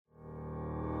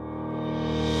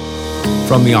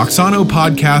From the Oxano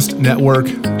Podcast Network,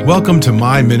 welcome to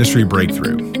My Ministry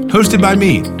Breakthrough, hosted by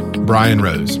me, Brian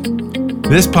Rose.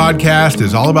 This podcast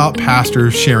is all about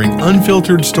pastors sharing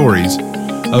unfiltered stories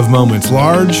of moments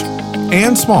large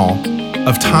and small,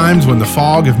 of times when the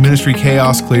fog of ministry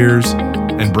chaos clears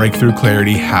and breakthrough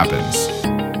clarity happens.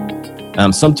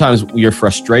 Sometimes your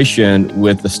frustration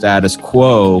with the status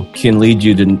quo can lead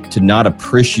you to not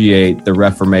appreciate the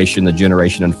reformation the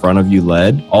generation in front of you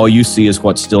led. All you see is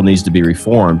what still needs to be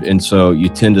reformed. And so you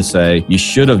tend to say, you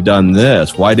should have done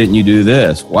this. Why didn't you do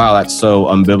this? Wow, that's so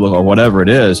unbiblical, or whatever it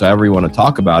is, however you want to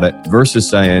talk about it, versus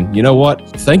saying, you know what?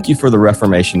 Thank you for the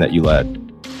reformation that you led.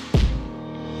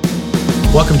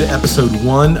 Welcome to episode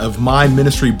 1 of My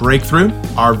Ministry Breakthrough.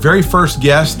 Our very first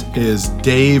guest is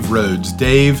Dave Rhodes.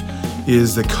 Dave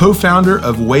is the co-founder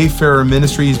of Wayfarer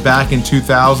Ministries back in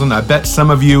 2000. I bet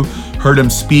some of you heard him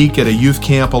speak at a youth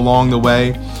camp along the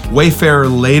way. Wayfarer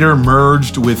later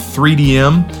merged with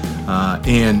 3DM,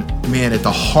 and man, at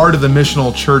the heart of the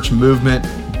missional church movement,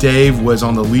 Dave was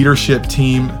on the leadership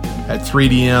team at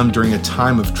 3DM during a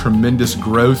time of tremendous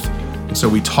growth. And so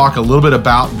we talk a little bit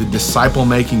about the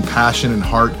disciple-making passion and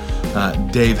heart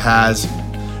Dave has.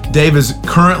 Dave is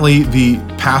currently the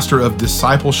pastor of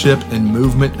discipleship and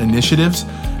movement initiatives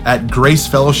at Grace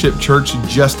Fellowship Church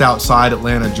just outside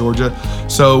Atlanta, Georgia.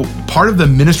 So part of the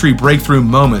ministry breakthrough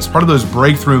moments, part of those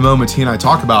breakthrough moments he and I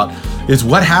talk about is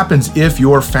what happens if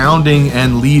your founding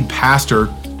and lead pastor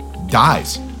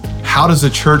dies. How does a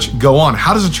church go on?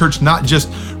 How does a church not just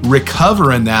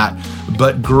recover in that,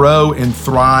 but grow and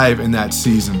thrive in that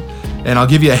season? And I'll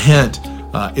give you a hint.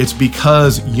 It's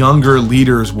because younger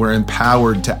leaders were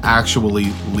empowered to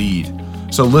actually lead.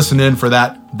 So listen in for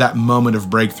that moment of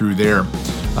breakthrough there.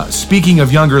 Speaking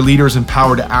of younger leaders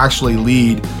empowered to actually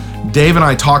lead, Dave and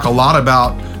I talk a lot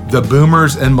about the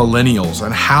boomers and millennials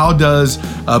and how does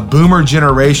a boomer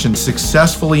generation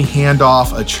successfully hand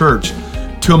off a church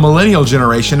to a millennial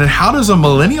generation, and how does a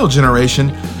millennial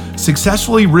generation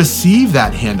successfully receive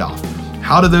that handoff?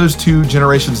 How do those two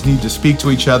generations need to speak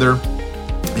to each other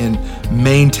and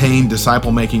maintain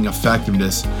disciple-making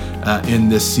effectiveness in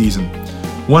this season?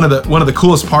 One of the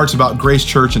coolest parts about Grace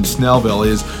Church in Snellville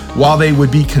is while they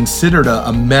would be considered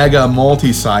a mega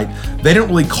multi-site, they don't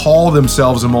really call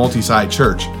themselves a multi-site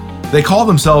church. They call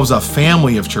themselves a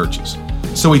family of churches.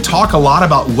 So we talk a lot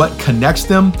about what connects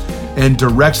them and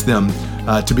directs them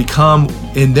to become,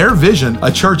 in their vision,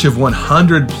 a church of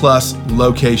 100 plus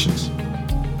locations.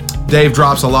 Dave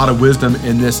drops a lot of wisdom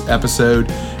in this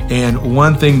episode, and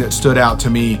one thing that stood out to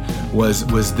me was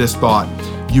this thought: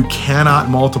 you cannot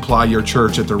multiply your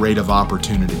church at the rate of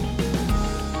opportunity.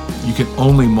 You can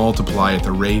only multiply at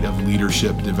the rate of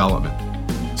leadership development.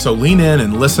 So lean in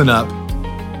and listen up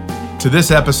to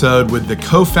this episode with the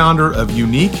co-founder of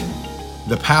Unique,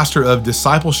 the pastor of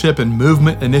discipleship and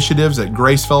movement initiatives at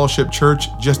Grace Fellowship Church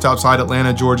just outside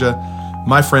Atlanta, Georgia,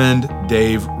 my friend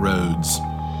Dave Rhodes.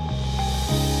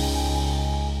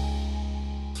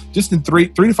 Just in three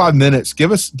to 5 minutes,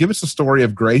 give us a story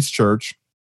of Grace Church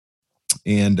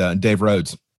and Dave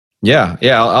Rhodes. Yeah,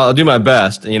 I'll do my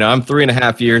best. You know, I'm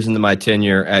 3.5 years into my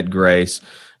tenure at Grace,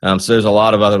 so there's a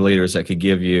lot of other leaders that could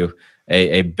give you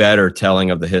a better telling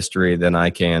of the history than I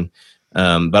can.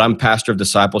 But I'm pastor of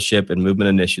discipleship and movement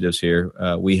initiatives here.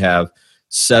 We have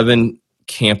 7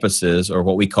 campuses, or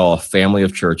what we call a family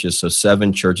of churches. So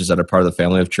 7 churches that are part of the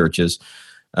family of churches.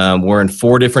 We're in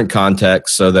 4 different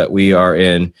contexts, so that we are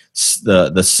in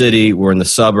the city, we're in the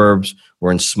suburbs,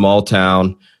 we're in small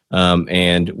town,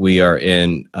 and we are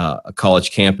in a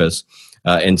college campus.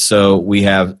 And so we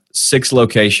have 6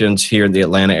 locations here in the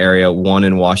Atlanta area, 1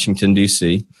 in Washington,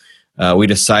 D.C. We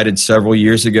decided several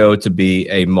years ago to be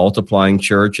a multiplying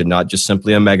church and not just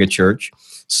simply a mega church.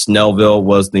 Snellville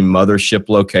was the mothership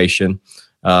location.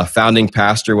 Founding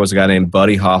pastor was a guy named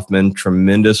Buddy Hoffman,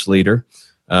 tremendous leader,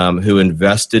 who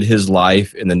invested his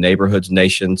life in the neighborhoods,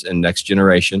 nations, and next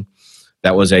generation.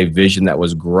 That was a vision that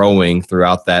was growing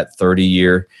throughout that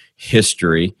 30-year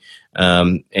history.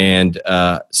 And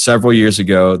several years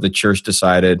ago, the church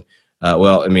decided,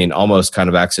 almost kind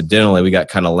of accidentally, we got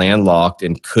kind of landlocked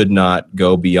and could not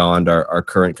go beyond our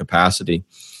current capacity.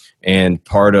 And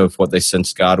part of what they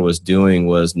sensed God was doing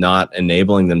was not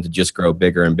enabling them to just grow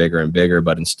bigger and bigger and bigger,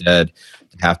 but instead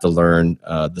to have to learn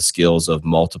the skills of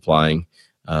multiplying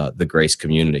the Grace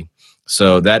community.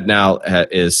 So that now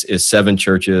is 7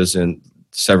 churches and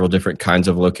several different kinds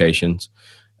of locations.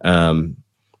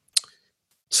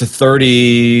 It's a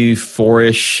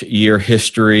 34-ish year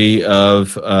history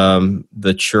of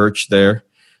the church there.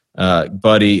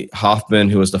 Buddy Hoffman,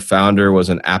 who was the founder, was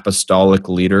an apostolic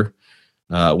leader.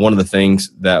 One of the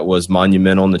things that was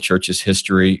monumental in the church's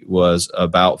history was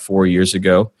about 4 years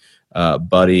ago.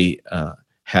 Buddy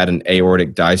had an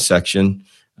aortic dissection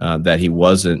that he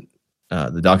wasn't,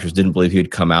 the doctors didn't believe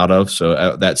he'd come out of.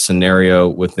 So that scenario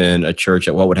within a church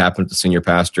at what would happen if the senior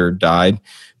pastor died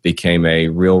became a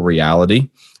real reality.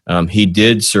 He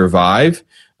did survive.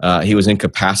 He was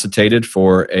incapacitated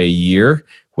for a year,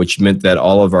 which meant that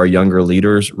all of our younger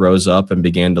leaders rose up and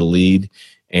began to lead.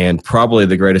 And probably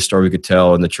the greatest story we could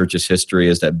tell in the church's history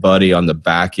is that Buddy, on the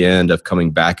back end of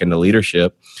coming back into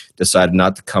leadership, decided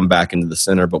not to come back into the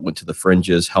center, but went to the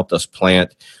fringes, helped us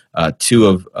plant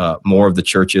more of the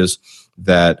churches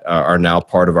that are now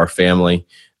part of our family.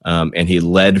 And he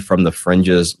led from the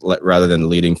fringes rather than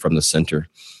leading from the center.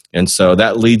 And so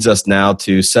that leads us now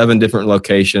to 7 different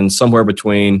locations, somewhere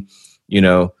between,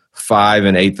 5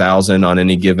 and 8,000 on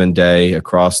any given day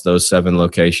across those 7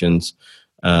 locations.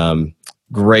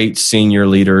 Great senior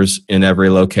leaders in every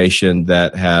location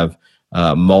that have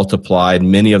multiplied,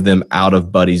 many of them out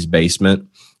of Buddy's basement.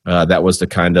 That was the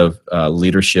kind of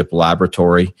leadership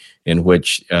laboratory in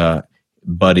which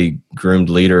Buddy groomed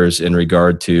leaders in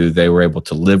regard to they were able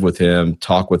to live with him,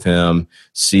 talk with him,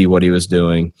 see what he was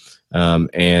doing.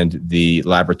 And the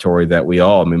laboratory that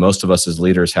most of us as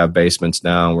leaders have basements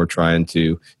now, and we're trying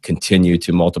to continue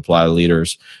to multiply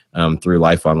leaders through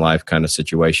life on life kind of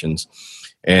situations.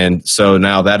 And so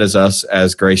now that is us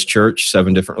as Grace Church,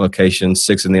 7 different locations,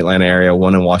 6 in the Atlanta area,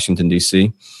 1 in Washington,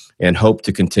 D.C., and hope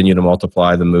to continue to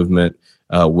multiply the movement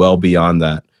well beyond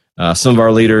that. Some of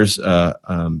our leaders,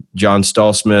 John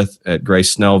Stallsmith at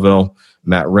Grace Snellville,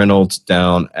 Matt Reynolds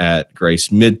down at Grace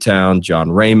Midtown,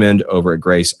 John Raymond over at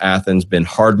Grace Athens, Ben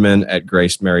Hardman at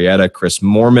Grace Marietta, Chris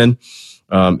Moorman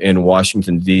in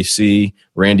Washington, D.C.,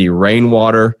 Randy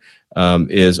Rainwater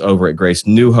is over at Grace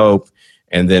New Hope,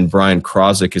 and then Brian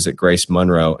Krozik is at Grace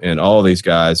Monroe. And all of these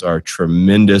guys are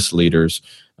tremendous leaders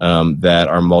that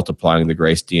are multiplying the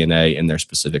Grace DNA in their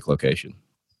specific location.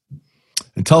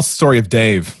 And tell us the story of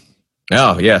Dave.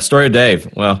 Oh, yeah, story of Dave.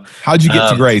 Well, how'd you get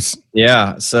to Grace?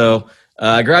 Yeah, so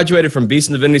I graduated from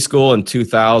Beeson Divinity School in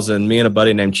 2000. Me and a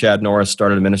buddy named Chad Norris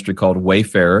started a ministry called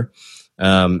Wayfarer,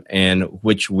 and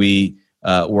which we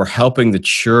were helping the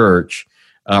church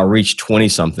reach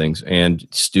 20-somethings and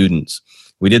students.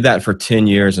 We did that for 10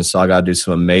 years and saw God do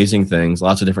some amazing things.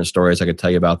 Lots of different stories I could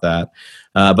tell you about that.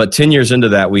 But 10 years into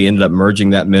that, we ended up merging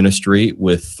that ministry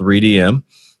with 3DM.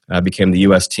 I became the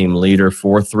U.S. team leader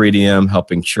for 3DM,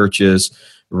 helping churches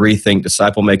rethink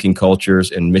disciple-making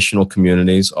cultures in missional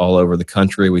communities all over the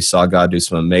country. We saw God do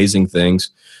some amazing things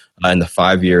in the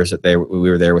 5 years that we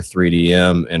were there with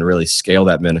 3DM and really scale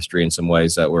that ministry in some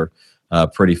ways that were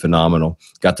pretty phenomenal.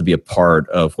 Got to be a part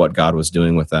of what God was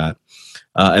doing with that.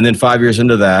 And then 5 years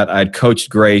into that, I'd coached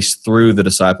Grace through the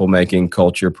disciple-making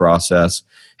culture process,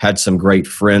 had some great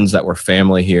friends that were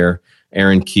family here,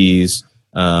 Aaron Keys,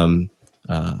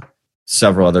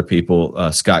 several other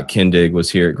people. Scott Kindig was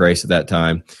here at Grace at that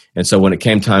time. And so when it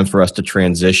came time for us to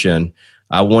transition,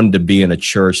 I wanted to be in a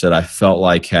church that I felt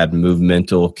like had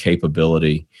movemental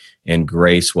capability, and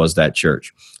Grace was that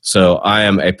church. So I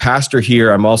am a pastor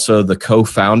here. I'm also the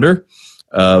co-founder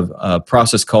of a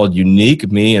process called Unique,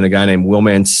 me and a guy named Will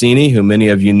Mancini, who many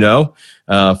of you know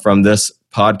from this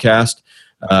podcast.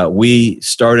 We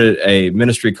started a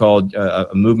ministry called, a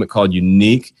movement called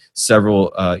Unique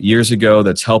several years ago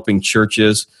that's helping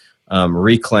churches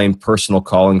reclaim personal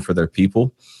calling for their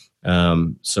people.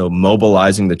 So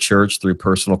mobilizing the church through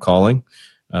personal calling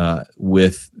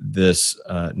with this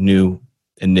new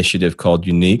initiative called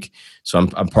Unique. So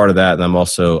I'm part of that, and I'm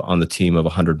also on the team of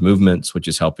 100 Movements, which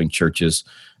is helping churches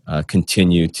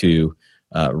continue to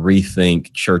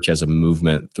rethink church as a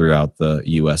movement throughout the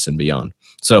U.S. and beyond.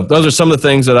 So those are some of the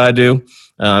things that I do.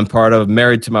 I'm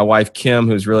married to my wife, Kim,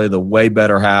 who's really the way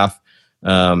better half.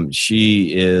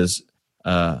 She is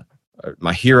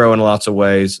my hero in lots of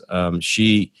ways.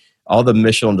 All the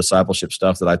missional and discipleship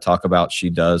stuff that I talk about,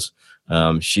 she does.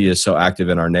 She is so active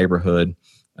in our neighborhood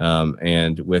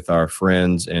and with our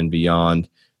friends and beyond.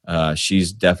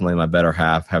 She's definitely my better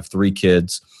half. Have 3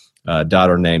 kids, a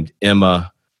daughter named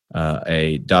Emma,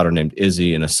 a daughter named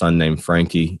Izzy, and a son named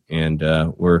Frankie. And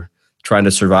we're trying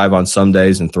to survive on some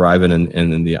days and thriving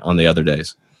on the other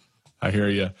days. I hear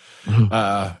you.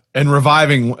 And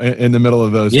reviving in the middle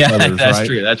of those. Yeah, others, that's right?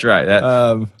 true. That's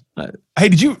right. Hey,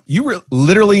 did you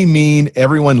literally mean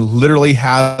everyone literally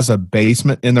has a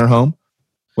basement in their home?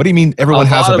 What do you mean everyone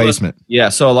has a basement?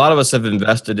 So a lot of us have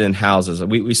invested in houses.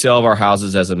 We see all of our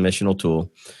houses as a missional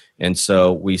tool. And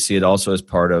so we see it also as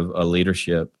part of a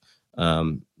leadership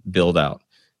build out.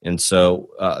 And so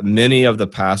many of the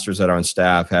pastors that are on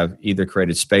staff have either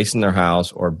created space in their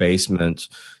house or basements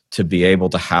to be able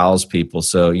to house people.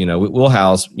 So, we'll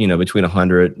house, between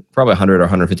 100, probably 100 or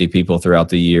 150 people throughout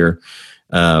the year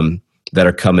that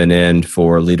are coming in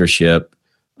for leadership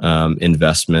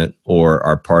investment or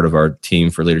are part of our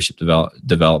team for leadership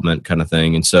development kind of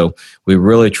thing. And so we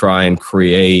really try and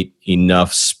create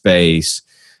enough space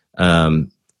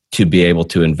to be able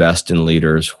to invest in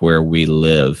leaders where we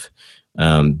live,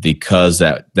 because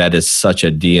that is such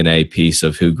a DNA piece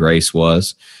of who Grace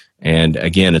was. And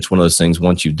again, it's one of those things,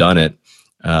 once you've done it,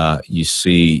 you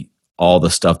see all the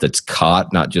stuff that's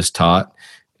caught, not just taught.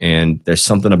 And there's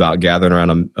something about gathering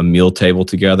around a meal table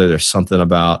together. There's something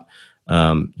about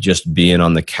just being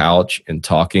on the couch and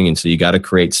talking. And so you got to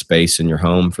create space in your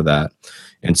home for that.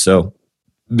 And so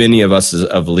many of us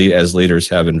as leaders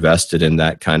have invested in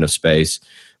that kind of space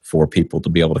for people to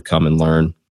be able to come and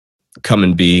learn, come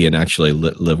and be, and actually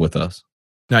live with us.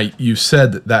 Now, you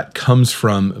said that comes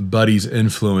from Buddy's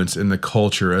influence in the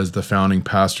culture as the founding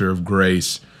pastor of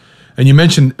Grace. And you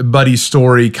mentioned Buddy's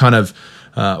story, kind of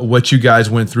what you guys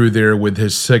went through there with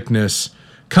his sickness.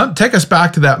 Take us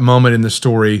back to that moment in the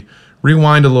story.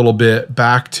 Rewind a little bit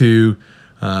back to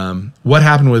what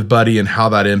happened with Buddy and how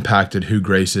that impacted who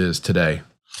Grace is today.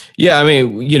 Yeah, I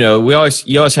mean, you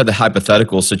always had the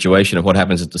hypothetical situation of what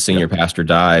happens if the senior pastor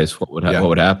dies. What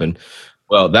would happen?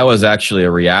 Well, that was actually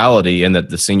a reality in that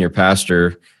the senior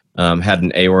pastor had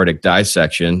an aortic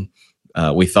dissection.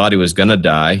 We thought he was going to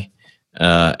die,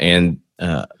 but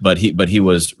he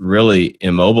was but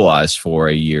immobilized for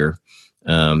a year.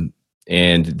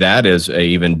 And that is a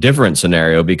even different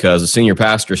scenario because the senior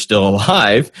pastor is still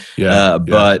alive,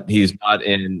 but he's not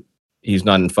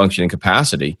in functioning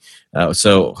capacity.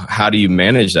 So how do you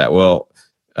manage that? Well,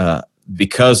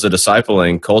 because the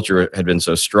discipling culture had been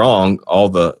so strong, all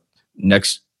the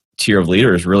next tier of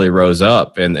leaders really rose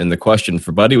up. And the question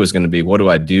for Buddy was going to be, what do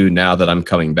I do now that I'm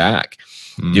coming back?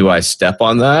 Do I step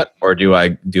on that, or do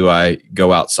I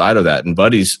go outside of that? And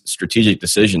Buddy's strategic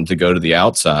decision to go to the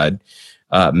outside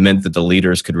meant that the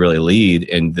leaders could really lead,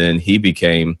 and then he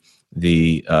became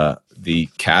the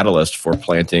catalyst for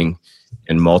planting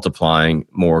and multiplying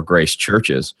more Grace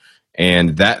churches.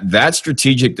 And that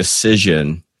strategic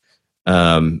decision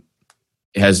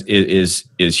is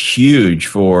huge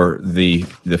for the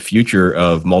future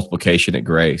of multiplication at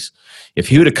Grace. If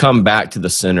he would have come back to the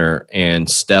center and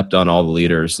stepped on all the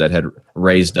leaders that had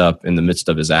raised up in the midst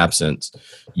of his absence,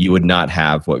 you would not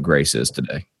have what Grace is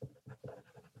today.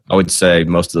 I would say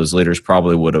most of those leaders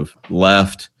probably would have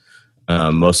left.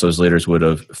 Most of those leaders would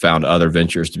have found other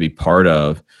ventures to be part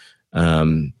of.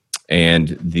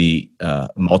 And the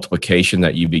multiplication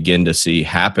that you begin to see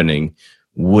happening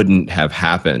wouldn't have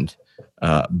happened.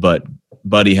 But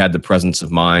Buddy had the presence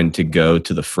of mind to go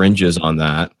to the fringes on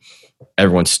that.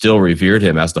 Everyone still revered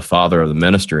him as the father of the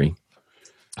ministry.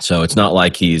 So it's not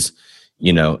like he's,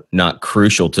 not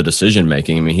crucial to decision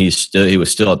making. I mean, he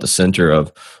was still at the center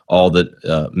of all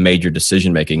the major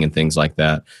decision making and things like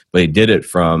that. But he did it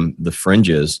from the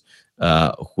fringes,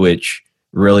 which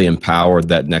really empowered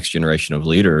that next generation of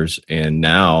leaders. And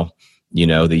now,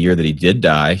 the year that he did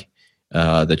die,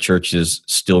 the churches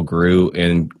still grew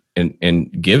and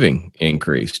giving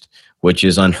increased, which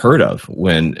is unheard of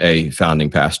when a founding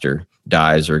pastor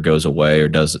dies or goes away or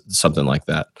does something like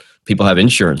that. People have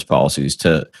insurance policies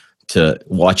to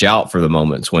watch out for the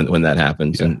moments when that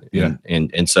happens.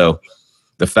 And so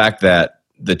the fact that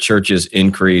the churches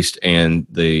increased and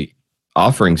the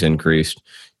offerings increased,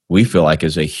 we feel like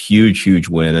is a huge, huge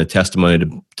win, a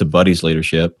testimony to Buddy's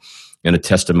leadership and a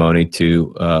testimony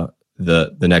to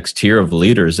the next tier of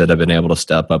leaders that have been able to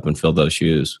step up and fill those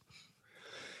shoes.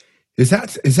 Is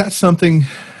that something,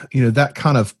 that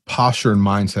kind of posture and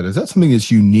mindset, is that something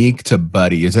that's unique to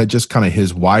Buddy? Is that just kind of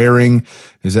his wiring?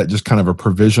 Is that just kind of a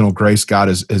provisional grace God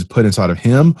has put inside of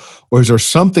him? Or is there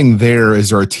something there? Is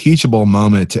there a teachable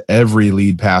moment to every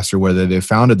lead pastor, whether they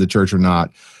founded the church or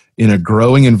not, in a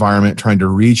growing environment, trying to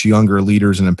reach younger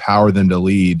leaders and empower them to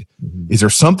lead? Mm-hmm. Is there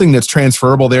something that's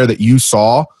transferable there that you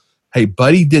saw? Hey,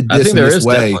 Buddy did this in this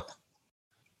way. Definitely.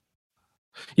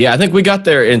 Yeah, I think we got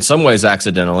there in some ways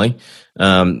accidentally.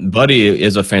 Buddy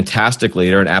is a fantastic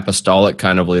leader, an apostolic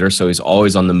kind of leader, so he's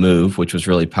always on the move, which was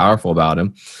really powerful about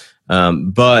him.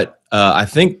 But I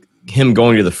think him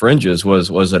going to the fringes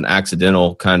was an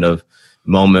accidental kind of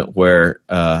moment where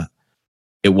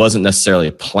it wasn't necessarily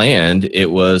planned.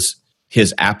 It was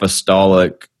his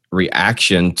apostolic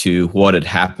reaction to what had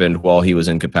happened while he was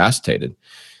incapacitated.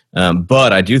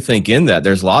 But I do think in that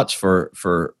there's lots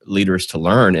for leaders to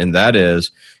learn, and that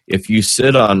is if you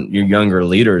sit on your younger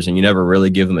leaders and you never really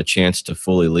give them a chance to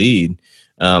fully lead,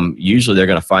 usually they're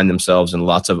going to find themselves in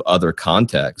lots of other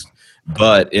contexts.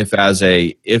 But if as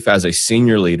a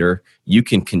senior leader, you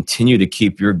can continue to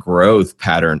keep your growth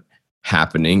pattern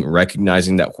happening,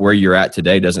 recognizing that where you're at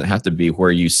today doesn't have to be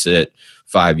where you sit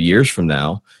 5 years from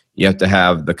now. You have to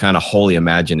have the kind of holy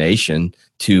imagination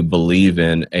to believe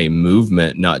in a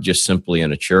movement, not just simply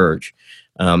in a church.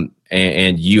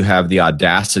 And you have the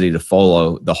audacity to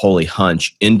follow the holy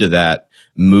hunch into that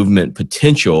movement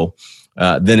potential,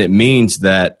 then it means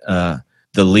that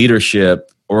the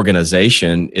leadership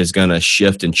organization is going to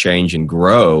shift and change and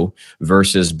grow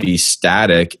versus be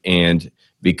static and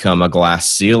become a glass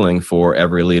ceiling for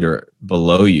every leader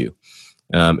below you.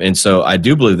 And so I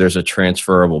do believe there's a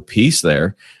transferable piece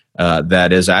there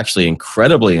that is actually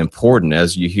incredibly important,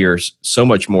 as you hear so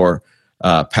much more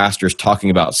pastors talking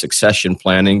about succession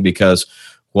planning, because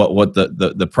what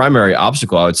the primary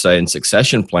obstacle, I would say, in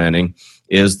succession planning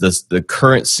is the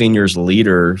current seniors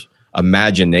leaders'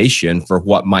 imagination for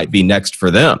what might be next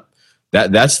for them.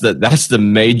 That's the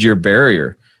major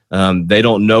barrier. They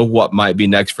don't know what might be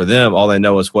next for them. All they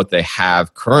know is what they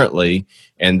have currently,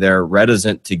 and they're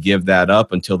reticent to give that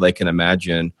up until they can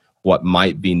imagine what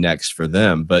might be next for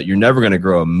them. But you're never going to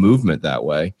grow a movement that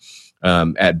way.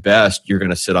 At best, you're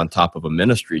going to sit on top of a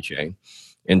ministry chain.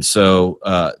 And so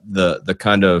the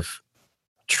kind of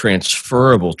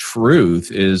transferable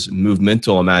truth is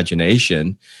movemental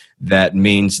imagination. That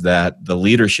means that the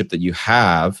leadership that you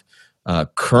have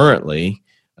currently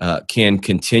can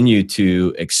continue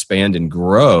to expand and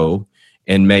grow,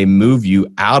 and may move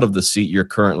you out of the seat you're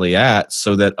currently at,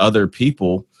 so that other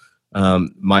people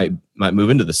might move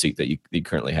into the seat that you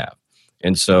currently have.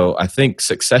 And so I think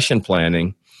succession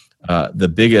planning, the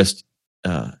biggest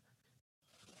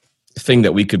thing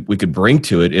that we could bring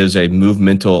to it is a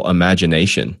movemental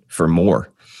imagination for more,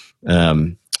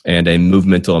 and a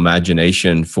movemental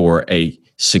imagination for a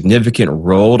significant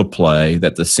role to play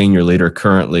that the senior leader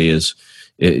currently is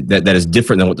that is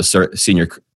different than what the senior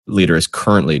leader is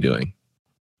currently doing.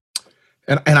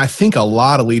 And I think a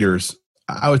lot of leaders,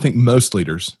 I would think most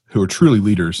leaders who are truly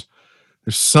leaders,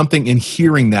 there's something in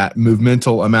hearing that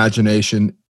movemental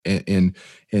imagination and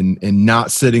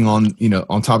not sitting on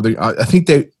top of I think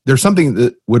there's something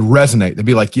that would resonate. They'd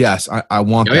be like, yes, I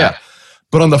want that. Yeah.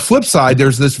 But on the flip side,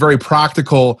 there's this very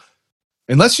practical,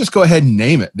 and let's just go ahead and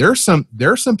name it. There's some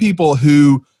people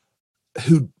who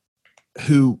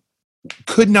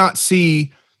could not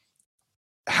see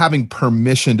having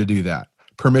permission to do that.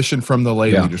 Permission from the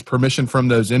lay leaders, permission from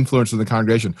those influencers in the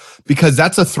congregation, because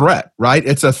that's a threat, right?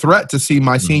 It's a threat to see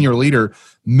my senior leader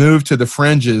move to the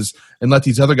fringes and let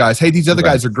these other guys, hey, these other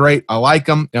guys are great. I like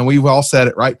them. And we've all said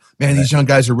it, right? Man, these young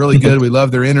guys are really good. We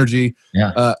love their energy.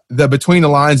 The between the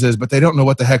lines is, but they don't know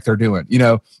what the heck they're doing.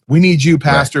 We need you,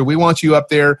 pastor. Right. We want you up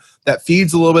there. That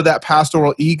feeds a little bit of that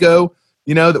pastoral ego,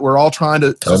 that we're all trying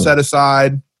to set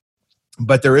aside.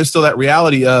 But there is still that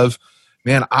reality of,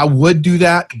 man, I would do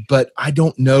that, but I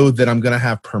don't know that I'm going to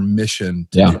have permission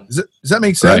to do it. Does that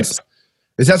make sense? Right.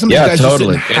 Is that something you guys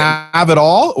totally just didn't have at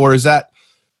all? Or is that,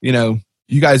 you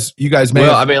guys may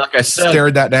have like I said,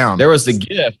 stared that down? There was the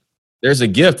gift. There's a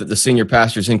gift that the senior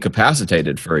pastor's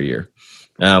incapacitated for a year,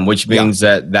 which means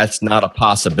that that's not a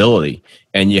possibility.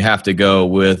 And you have to go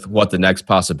with what the next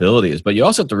possibility is. But you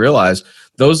also have to realize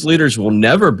those leaders will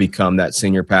never become that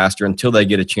senior pastor until they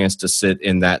get a chance to sit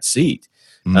in that seat.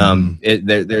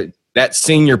 That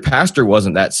senior pastor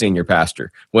wasn't that senior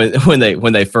pastor when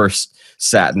they first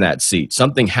sat in that seat.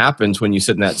 Something happens when you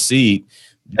sit in that seat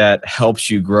that helps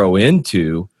you grow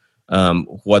into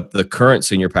what the current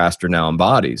senior pastor now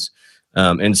embodies.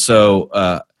 And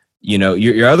so,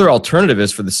 your other alternative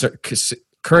is for the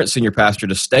current senior pastor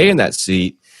to stay in that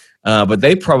seat, but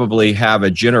they probably have a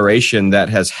generation that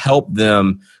has helped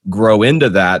them grow into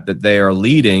that they are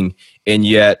leading, and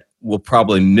yet will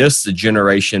probably miss the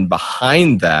generation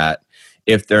behind that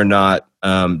if they're not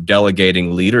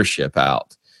delegating leadership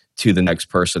out to the next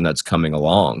person that's coming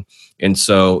along. And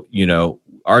so,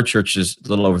 our church is a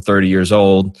little over 30 years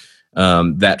old.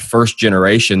 That first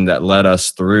generation that led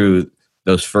us through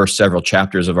those first several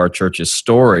chapters of our church's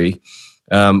story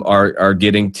are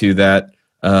getting to that,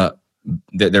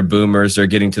 they're boomers, they're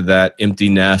getting to that empty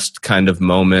nest kind of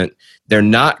moment. They're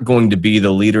not going to be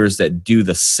the leaders that do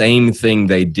the same thing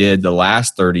they did the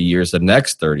last 30 years, the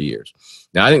next 30 years.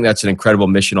 Now, I think that's an incredible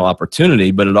missional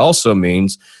opportunity, but it also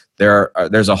means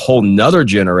there's a whole nother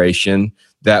generation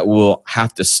that will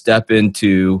have to step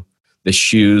into the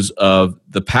shoes of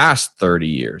the past 30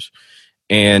 years.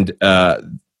 And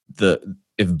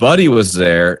if Buddy was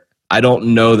there, I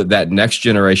don't know that next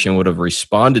generation would have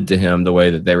responded to him the way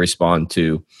that they respond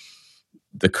to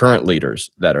the current leaders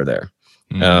that are there.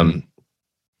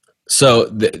 So,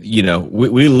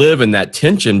 we live in that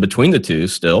tension between the two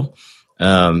still.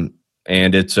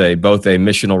 And it's both a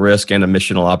missional risk and a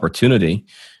missional opportunity.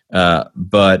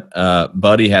 But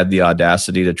Buddy had the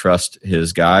audacity to trust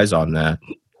his guys on that.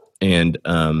 And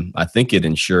I think it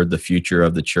ensured the future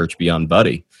of the church beyond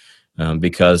Buddy.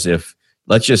 Because if,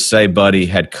 let's just say Buddy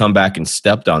had come back and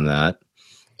stepped on that,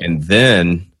 and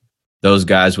then those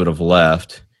guys would have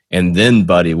left, and then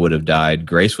Buddy would have died,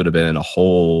 Grace would have been in a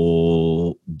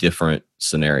whole different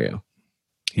scenario.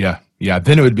 Yeah.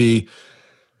 Then it would be,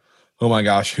 oh my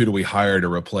gosh, who do we hire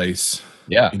to replace?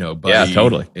 Buddy,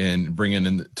 totally. And bringing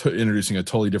in, introducing a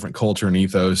totally different culture and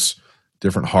ethos,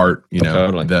 different heart,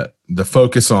 totally. The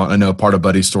focus on, I know part of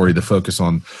Buddy's story, the focus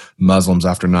on Muslims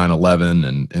after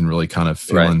 9/11 and really kind of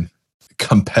feeling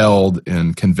compelled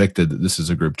and convicted that this is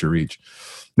a group to reach.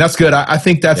 That's good. I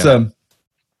think that's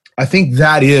I think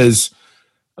that is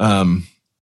one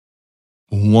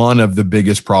of the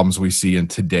biggest problems we see in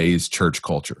today's church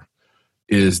culture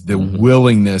is the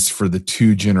willingness for the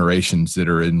two generations that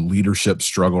are in leadership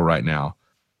struggle right now,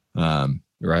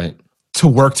 to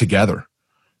work together,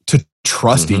 to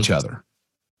trust each other,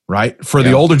 right? For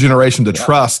the older generation to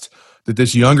trust that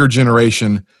this younger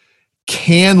generation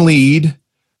can lead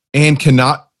and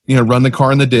cannot, run the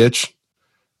car in the ditch.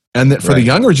 And that for the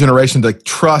younger generation to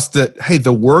trust that, hey,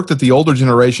 the work that the older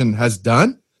generation has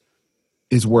done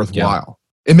is worthwhile.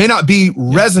 It may not be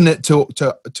resonant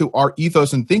to our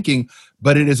ethos and thinking,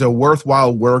 but it is a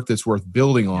worthwhile work that's worth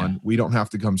building on. We don't have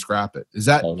to come scrap it. Is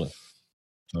that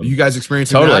you guys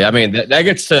experiencing that? I mean, that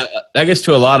gets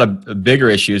to a lot of bigger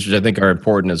issues, which I think are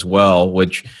important as well,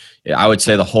 which I would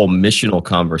say the whole missional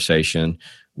conversation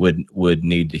would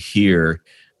need to hear,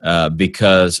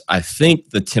 because I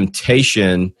think the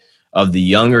temptation of the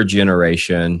younger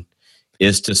generation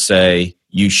is to say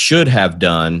you should have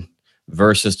done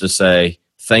versus to say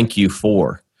thank you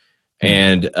for.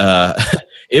 And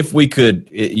if we could,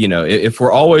 if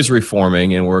we're always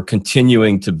reforming and we're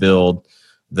continuing to build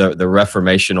the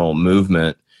reformational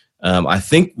movement, I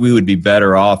think we would be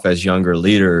better off as younger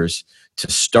leaders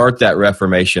to start that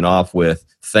reformation off with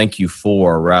thank you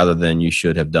for rather than you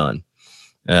should have done.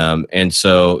 And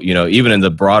so, even in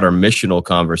the broader missional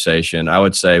conversation, I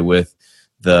would say with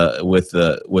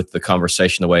the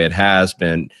conversation the way it has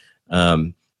been,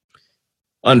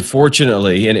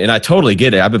 unfortunately, and I totally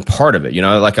get it. I've been part of it.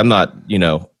 I'm not.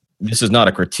 This is not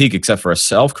a critique except for a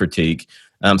self-critique.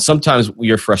 Sometimes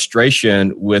your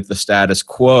frustration with the status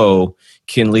quo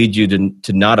can lead you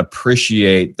to not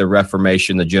appreciate the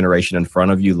reformation the generation in front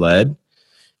of you led.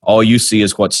 All you see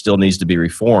is what still needs to be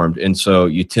reformed. And so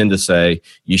you tend to say,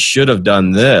 you should have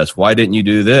done this. Why didn't you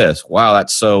do this? Wow,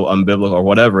 that's so unbiblical, or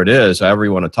whatever it is, however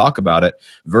you want to talk about it,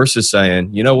 versus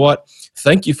saying, you know what?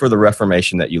 Thank you for the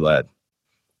reformation that you led.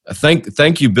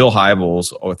 Thank you, Bill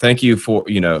Hybels, or thank you for,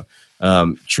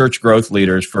 church growth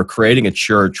leaders for creating a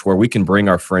church where we can bring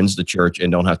our friends to church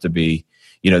and don't have to be,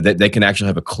 they can actually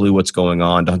have a clue what's going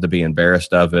on, don't have to be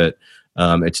embarrassed of it.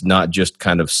 It's not just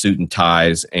kind of suit and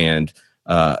ties and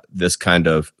this kind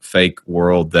of fake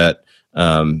world that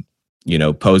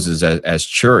poses as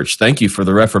church. Thank you for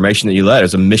the reformation that you led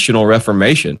as a missional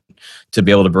reformation to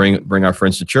be able to bring our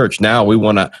friends to church. Now we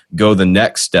want to go the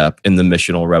next step in the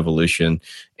missional revolution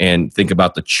and think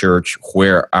about the church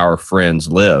where our friends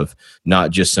live,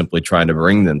 not just simply trying to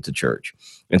bring them to church.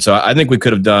 And so I think we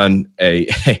could have done we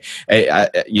could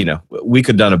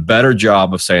have done a better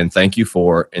job of saying thank you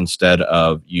for instead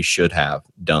of you should have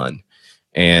done.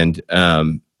 And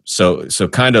so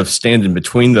kind of standing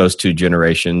between those two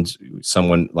generations,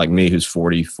 someone like me who's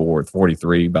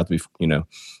 43, about to be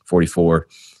 44,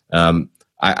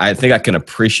 I think I can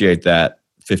appreciate that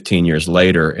 15 years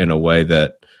later in a way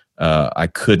that I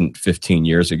couldn't 15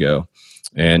 years ago.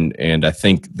 And I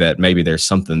think that maybe there's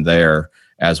something there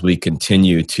as we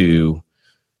continue to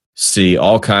see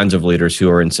all kinds of leaders who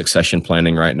are in succession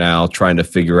planning right now, trying to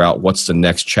figure out what's the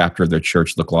next chapter of their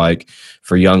church look like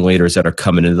for young leaders that are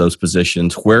coming into those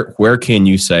positions. Where can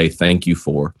you say thank you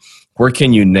for? Where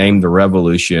can you name the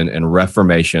revolution and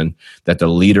reformation that the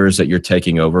leaders that you're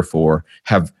taking over for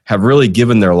have really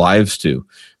given their lives to?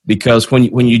 Because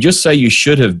when you just say you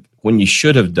should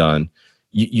have done,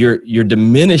 you're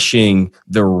diminishing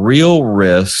the real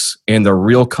risks and the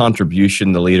real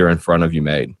contribution the leader in front of you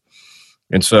made.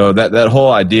 And so that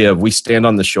whole idea of we stand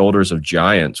on the shoulders of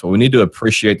giants, well, we need to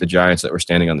appreciate the giants that we're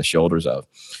standing on the shoulders of.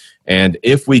 And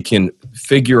if we can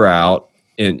figure out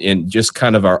in just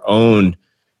kind of our own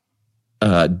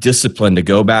discipline to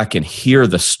go back and hear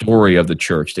the story of the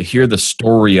church, to hear the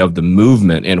story of the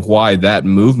movement and why that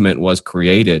movement was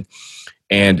created.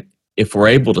 And if we're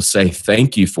able to say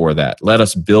thank you for that, let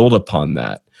us build upon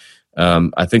that.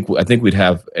 I think we'd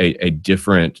have a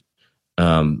different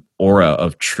aura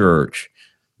of church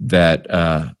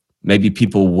that maybe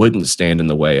people wouldn't stand in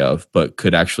the way of, but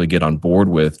could actually get on board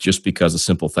with, just because a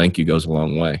simple thank you goes a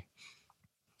long way.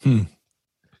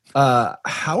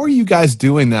 How are you guys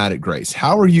doing that at Grace?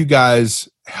 How are you guys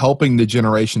helping the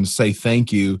generation say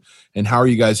thank you? And how are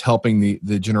you guys helping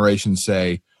the generation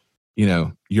say,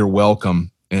 you're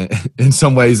welcome in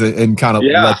some ways, and kind of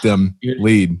let them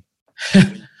lead?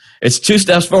 It's 2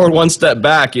 steps forward, 1 step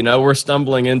back. We're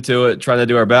stumbling into it, trying to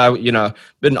do our best.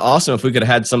 Been awesome if we could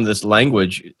have had some of this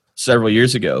language several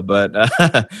years ago, but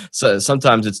so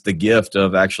sometimes it's the gift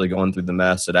of actually going through the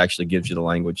mess that actually gives you the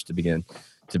language to begin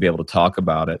to be able to talk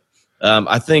about it.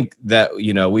 I think that,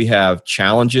 we have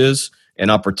challenges and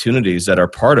opportunities that are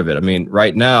part of it. I mean,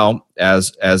 right now,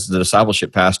 as the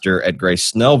discipleship pastor at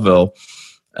Grace Snellville,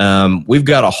 we've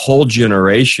got a whole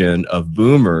generation of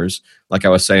boomers, like I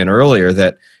was saying earlier,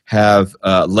 that have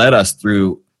led us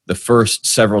through the first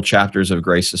several chapters of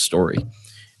Grace's story.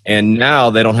 And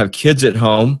now they don't have kids at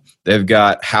home. They've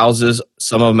got houses,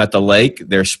 some of them at the lake.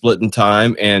 They're splitting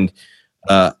time. And,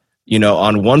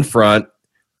 on one front,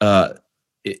 the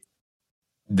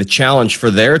challenge for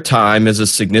their time is a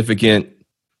significant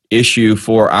issue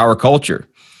for our culture.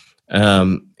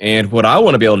 And what I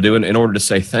want to be able to do in order to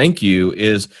say thank you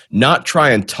is not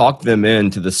try and talk them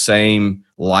into the same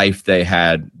life they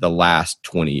had the last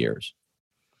 20 years,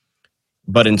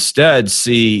 but instead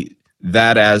see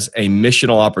that as a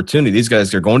missional opportunity. These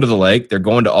guys are going to the lake. They're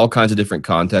going to all kinds of different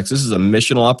contexts. This is a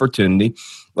missional opportunity.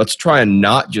 Let's try and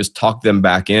not just talk them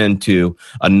back into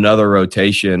another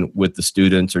rotation with the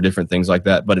students or different things like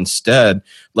that, but instead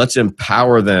let's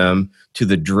empower them to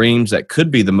the dreams that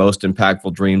could be the most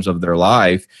impactful dreams of their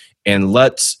life. And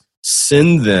let's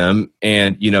send them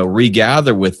and,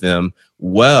 regather with them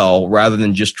rather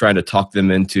than just trying to talk them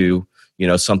into,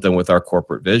 something with our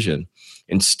corporate vision.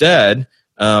 Instead,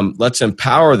 let's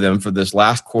empower them for this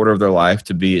last quarter of their life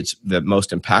to be the most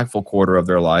impactful quarter of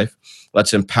their life.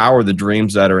 Let's empower the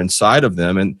dreams that are inside of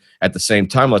them. And at the same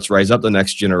time, let's raise up the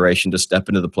next generation to step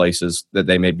into the places that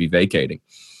they may be vacating.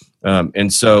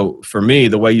 And so for me,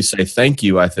 the way you say thank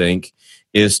you, I think,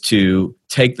 is to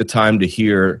take the time to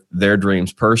hear their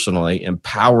dreams personally,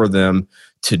 empower them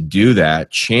to do that,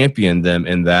 champion them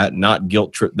in that, not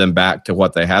guilt trip them back to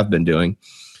what they have been doing,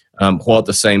 while at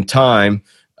the same time,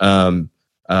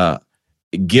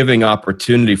 giving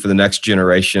opportunity for the next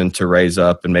generation to raise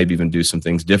up and maybe even do some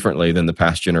things differently than the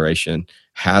past generation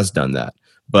has done that.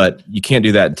 But you can't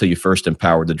do that until you first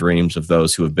empower the dreams of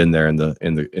those who have been there in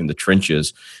the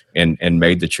trenches and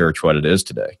made the church what it is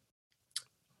today.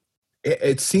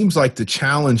 It seems like the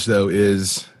challenge, though,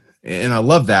 is, and I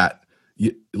love that,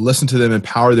 you listen to them,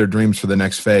 empower their dreams for the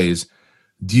next phase.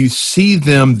 Do you see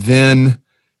them then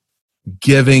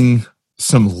giving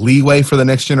some leeway for the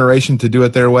next generation to do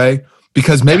it their way?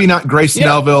 Because maybe not Grace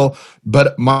Snellville,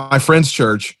 but my friend's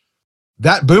church,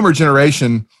 that boomer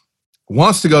generation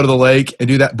wants to go to the lake and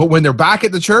do that. But when they're back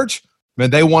at the church, man,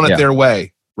 they want it their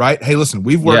way, right? Hey, listen,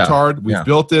 we've worked hard. We've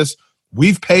built this.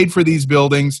 We've paid for these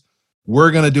buildings.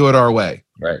 We're going to do it our way.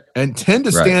 Right. And tend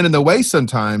to stand in the way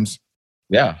sometimes.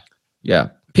 Yeah. Yeah.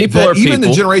 People are even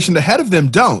the generation ahead of them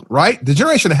don't, right? The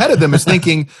generation ahead of them is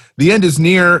thinking the end is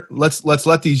near. Let's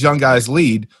let these young guys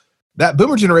lead. That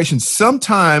boomer generation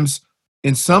sometimes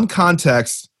in some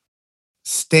contexts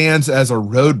stands as a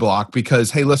roadblock because,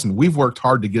 hey, listen, we've worked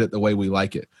hard to get it the way we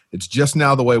like it. It's just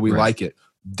now the way we like it.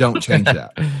 Don't change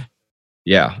that.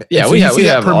 Yeah. So we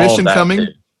have permission coming.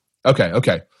 Too.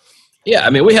 Okay. Yeah.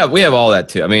 I mean, we have all that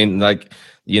too. I mean, I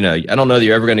don't know that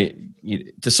you're ever going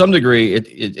to some degree,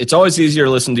 it's always easier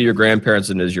to listen to your grandparents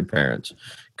than it is your parents,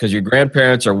 because your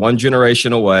grandparents are one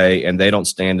generation away and they don't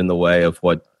stand in the way of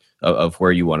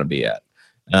where you want to be at.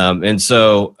 And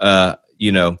so,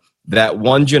 that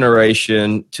one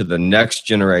generation to the next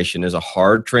generation is a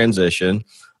hard transition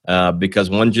because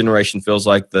one generation feels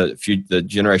like the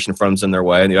generation in front of them's in their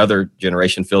way, and the other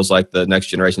generation feels like the next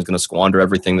generation is going to squander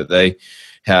everything that they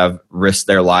have risked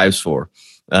their lives for.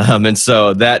 And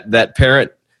so that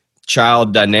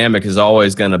parent-child dynamic is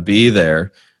always going to be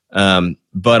there.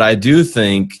 But I do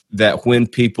think that when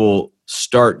people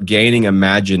start gaining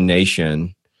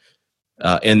imagination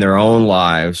in their own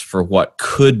lives for what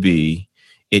could be,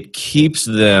 it keeps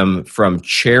them from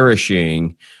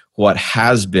cherishing what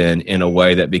has been in a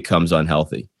way that becomes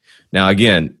unhealthy. Now,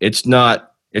 again, it's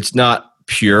not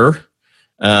pure.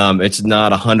 It's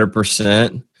not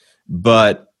 100%,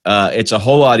 but it's a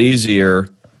whole lot easier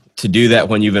to do that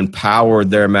when you've empowered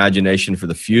their imagination for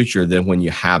the future than when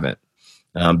you haven't.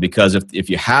 Because if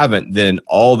you haven't, then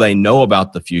all they know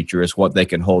about the future is what they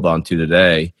can hold on to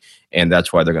today. And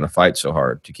that's why they're going to fight so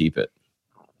hard to keep it.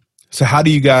 So how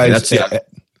do you guys...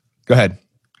 Go ahead.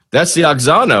 that's the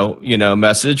Oxano,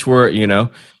 message where,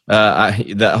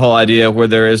 that whole idea where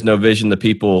there is no vision the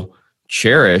people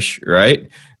cherish, right?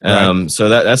 Right. So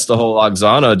that's the whole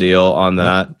Oxano deal on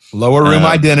that. Lower room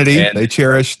identity. And They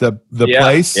cherish the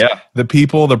place, yeah, the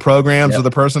people, the programs, or yep,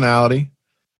 the personality.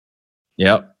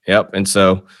 yep. And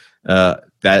so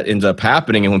that ends up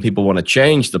happening. And when people want to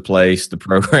change the place, the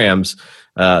programs,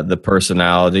 the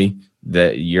personality,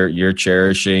 that you're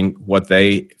cherishing what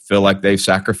they feel like they've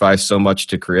sacrificed so much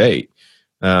to create.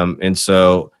 And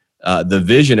so the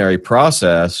visionary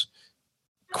process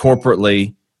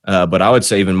corporately, but I would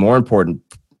say even more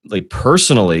importantly,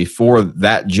 personally for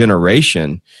that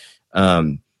generation,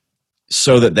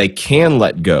 so that they can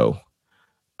let go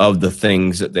of the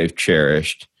things that they've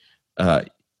cherished.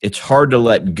 It's hard to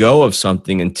let go of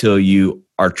something until you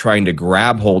are trying to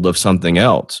grab hold of something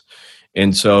else.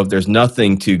 And so if there's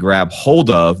nothing to grab hold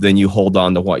of, then you hold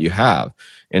on to what you have.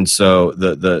 And so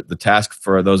the task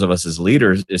for those of us as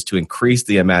leaders is to increase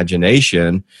the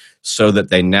imagination so that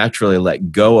they naturally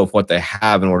let go of what they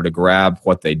have in order to grab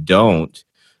what they don't.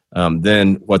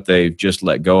 Then what they've just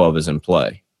let go of is in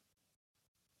play.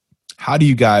 How do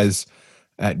you guys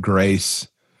at Grace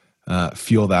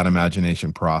fuel that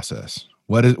imagination process?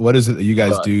 What is it that you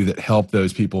guys do that help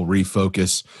those people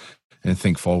refocus and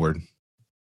think forward?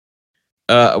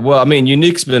 Well, I mean,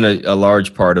 Unique's been a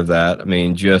large part of that. I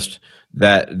mean, just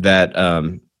that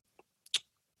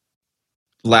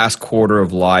last quarter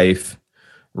of life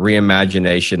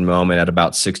reimagination moment at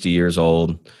about 60 years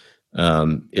old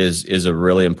is a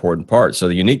really important part. So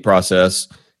the Unique process,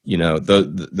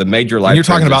 the major life. When you're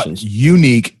talking about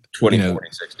Unique, 20, 40,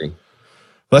 60.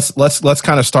 Let's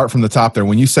kind of start from the top there.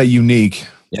 When you say Unique,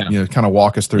 kind of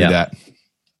walk us through that.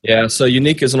 Yeah, so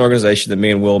Unique is an organization that me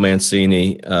and Will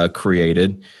Mancini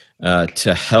created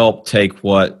to help take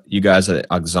what you guys at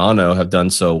Oxano have done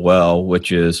so well,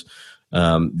 which is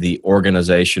the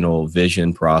organizational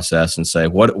vision process, and say,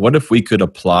 what if we could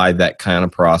apply that kind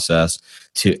of process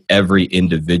to every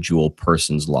individual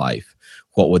person's life?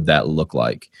 What would that look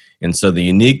like? And so the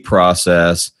Unique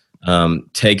process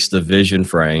takes the vision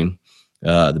frame,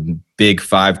 the big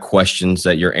 5 questions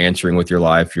that you're answering with your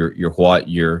life, your what,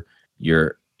 your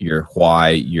why,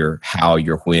 your how,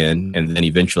 your when, and then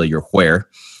eventually your where,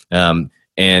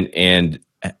 and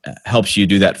helps you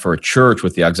do that for a church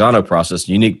with the Oxano process.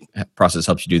 The Unique process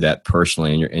helps you do that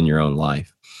personally in your own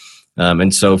life.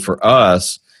 And so for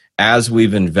us, as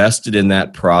we've invested in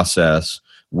that process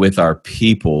with our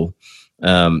people,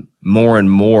 more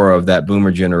and more of that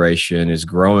boomer generation is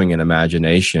growing in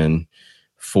imagination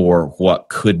for what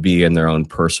could be in their own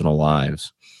personal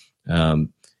lives.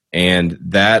 And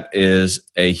that is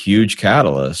a huge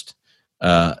catalyst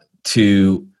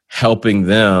to helping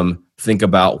them think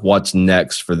about what's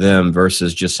next for them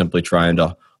versus just simply trying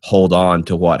to hold on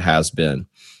to what has been.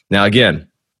 Now, again,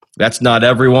 that's not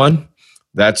everyone.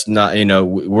 That's not,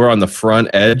 we're on the front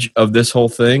edge of this whole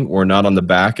thing. We're not on the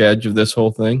back edge of this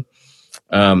whole thing.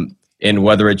 And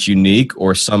whether it's Unique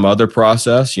or some other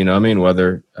process,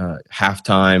 whether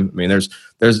halftime,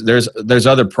 there's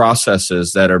other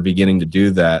processes that are beginning to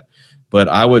do that. But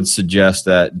I would suggest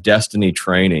that destiny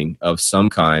training of some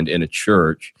kind in a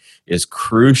church is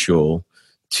crucial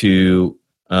to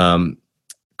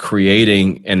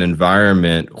creating an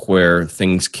environment where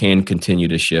things can continue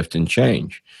to shift and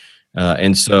change.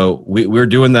 And so we're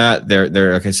doing that.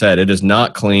 There, like I said, it is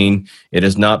not clean. It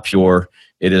is not pure.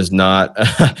 It is not.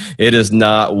 It is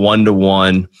not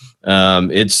one-to-one.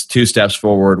 It's 2 steps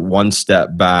forward, 1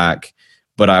 step back.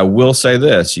 But I will say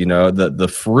this: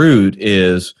 the fruit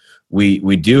is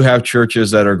we do have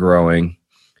churches that are growing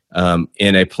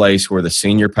in a place where the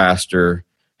senior pastor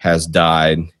has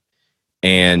died,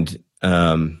 and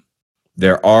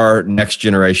there are next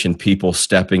generation people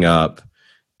stepping up,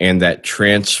 and that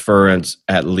transference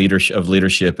of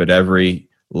leadership at every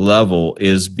level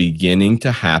is beginning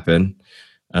to happen.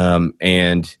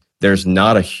 And there's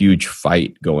not a huge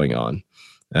fight going on.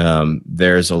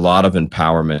 There's a lot of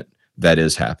empowerment that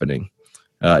is happening.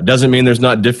 Doesn't mean there's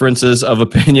not differences of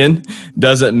opinion.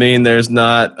 Doesn't mean there's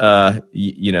not,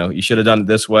 you should have done it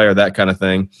this way or that kind of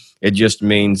thing. It just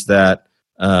means that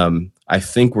I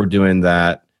think we're doing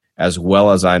that as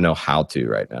well as I know how to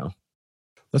right now.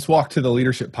 Let's walk to the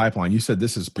leadership pipeline. You said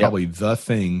this is probably the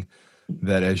thing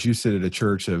that, as you sit at a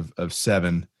church of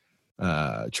 7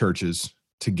 churches,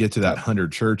 to get to that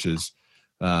 100 churches.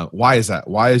 Why is that?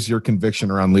 Why is your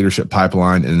conviction around leadership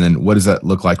pipeline? And then what does that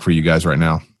look like for you guys right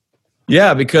now?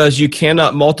 Yeah, because you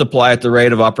cannot multiply at the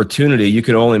rate of opportunity. You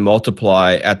can only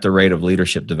multiply at the rate of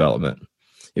leadership development.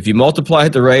 If you multiply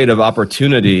at the rate of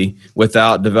opportunity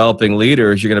without developing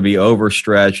leaders, you're going to be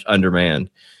overstretched,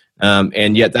 undermanned.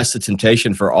 And yet that's the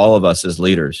temptation for all of us as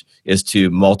leaders, is to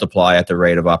multiply at the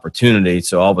rate of opportunity.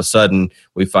 So all of a sudden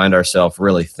we find ourselves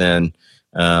really thin.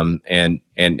 And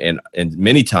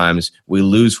many times we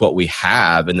lose what we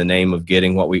have in the name of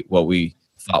getting what we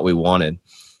thought we wanted.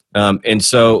 And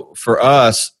so for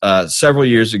us, several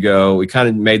years ago, we kind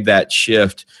of made that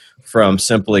shift from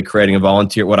simply creating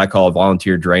what I call a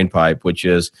volunteer drain pipe, which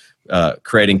is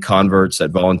creating converts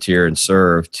that volunteer and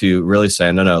serve, to really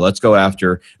saying, no, let's go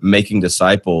after making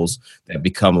disciples that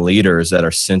become leaders that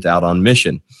are sent out on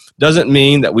mission. Doesn't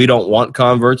mean that we don't want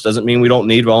converts, doesn't mean we don't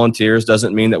need volunteers,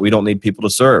 doesn't mean that we don't need people to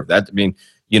serve.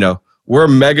 We're a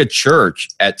mega church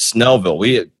at Snellville.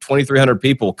 We have 2,300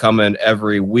 people come in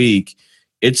every week.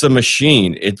 It's a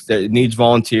machine. It needs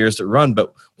volunteers to run.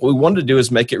 But what we wanted to do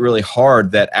is make it really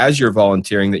hard that as you're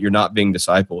volunteering, that you're not being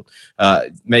discipled.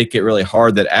 Make it really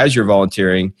hard that as you're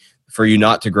volunteering, for you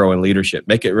not to grow in leadership.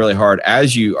 Make it really hard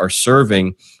as you are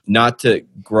serving, not to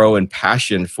grow in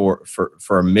passion for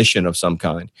a mission of some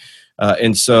kind.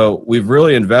 And so we've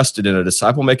really invested in a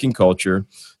disciple-making culture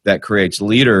that creates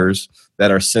leaders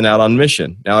that are sent out on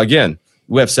mission. Now, again,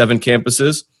 we have 7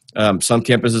 campuses. Some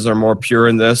campuses are more pure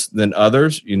in this than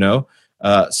others.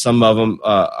 Some of them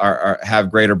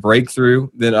have greater breakthrough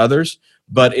than others.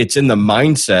 But it's in the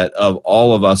mindset of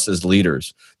all of us as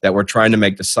leaders that we're trying to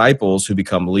make disciples who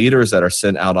become leaders that are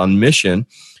sent out on mission.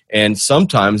 And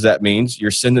sometimes that means you're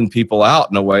sending people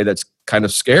out in a way that's kind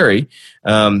of scary.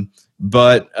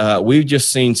 But we've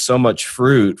just seen so much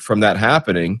fruit from that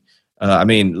happening.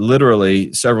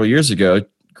 Literally several years ago,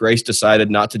 Grace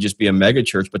decided not to just be a mega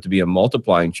church, but to be a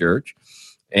multiplying church.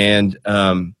 And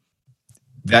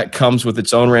that comes with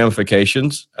its own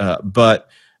ramifications. But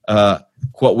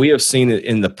what we have seen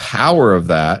in the power of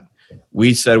that,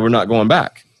 we said we're not going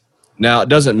back. Now, it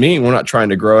doesn't mean we're not trying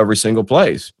to grow every single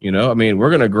place. We're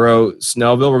going to grow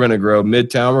Snellville. We're going to grow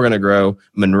Midtown. We're going to grow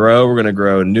Monroe. We're going to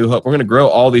grow New Hope. We're going to grow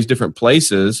all these different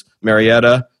places,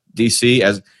 Marietta, DC,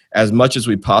 as much as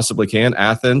we possibly can,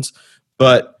 Athens.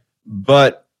 But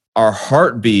our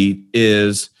heartbeat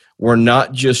is we're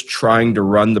not just trying to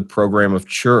run the program of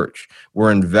church.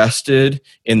 We're invested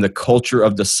in the culture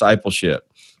of discipleship.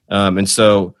 And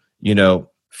so,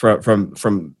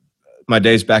 from my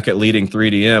days back at leading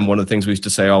 3DM, one of the things we used to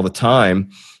say all the time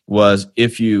was,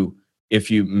 if you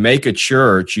make a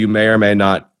church, you may or may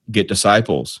not get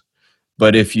disciples.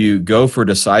 But if you go for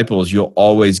disciples, you'll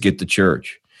always get the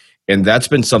church. And that's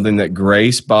been something that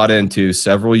Grace bought into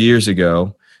several years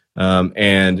ago.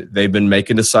 And they've been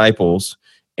making disciples.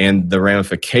 And the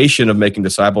ramification of making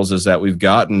disciples is that we've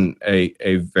gotten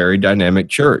a very dynamic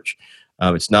church.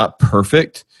 It's not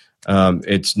perfect.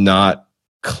 It's not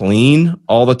clean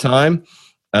all the time.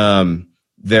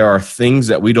 There are things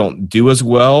that we don't do as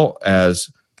well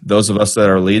as those of us that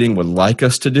are leading would like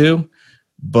us to do,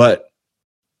 but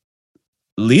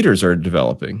leaders are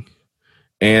developing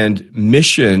and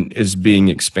mission is being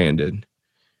expanded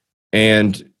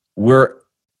and we're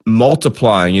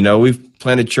multiplying. We've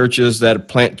planted churches that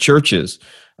plant churches.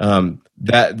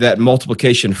 That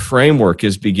multiplication framework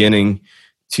is beginning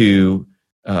to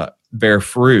bear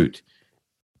fruit.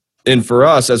 And for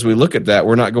us, as we look at that,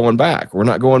 we're not going back. We're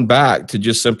not going back to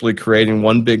just simply creating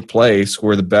one big place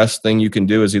where the best thing you can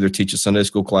do is either teach a Sunday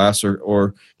school class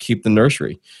or keep the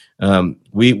nursery.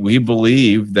 We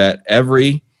believe that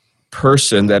every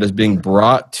person that is being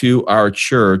brought to our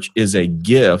church is a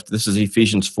gift. This is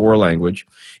Ephesians 4 language,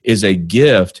 is a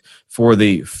gift for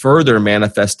the further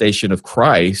manifestation of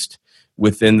Christ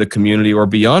within the community or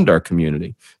beyond our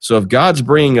community. So if God's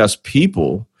bringing us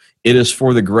people, it is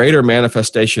for the greater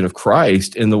manifestation of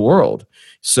Christ in the world.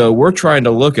 So we're trying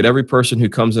to look at every person who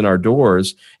comes in our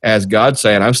doors as God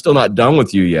saying, I'm still not done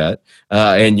with you yet.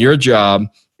 And your job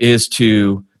is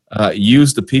to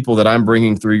use the people that I'm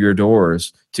bringing through your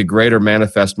doors to greater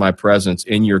manifest my presence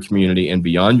in your community and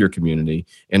beyond your community.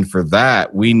 And for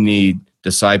that, we need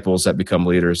disciples that become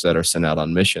leaders that are sent out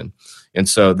on mission. And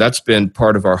so that's been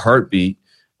part of our heartbeat.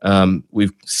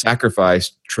 We've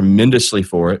sacrificed tremendously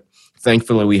for it.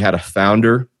 Thankfully, we had a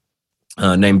founder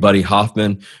named Buddy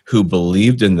Hoffman who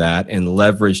believed in that and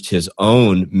leveraged his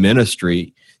own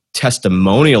ministry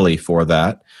testimonially for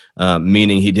that,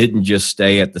 meaning he didn't just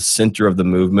stay at the center of the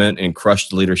movement and crush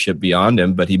the leadership beyond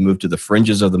him, but he moved to the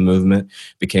fringes of the movement,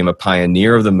 became a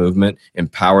pioneer of the movement,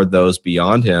 empowered those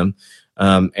beyond him.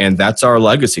 And that's our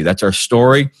legacy. That's our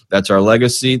story. That's our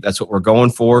legacy. That's what we're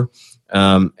going for.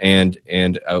 And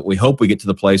we hope we get to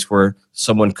the place where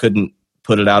someone couldn't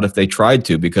put it out if they tried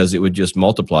to, because it would just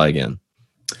multiply again.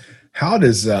 How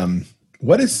does,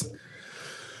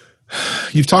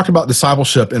 you've talked about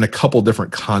discipleship in a couple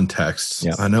different contexts.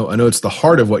 Yeah. I know it's the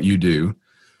heart of what you do.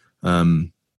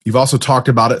 You've also talked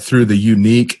about it through the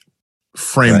unique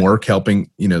framework, helping,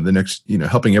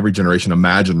 helping every generation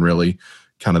imagine really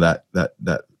kind of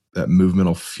that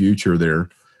movemental future there.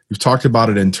 You've talked about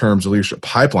it in terms of leadership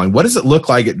pipeline. What does it look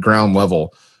like at ground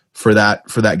level for that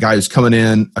guy who's coming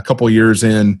in a couple of years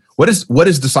in? What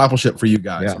is discipleship for you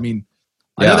guys? Yeah. I mean,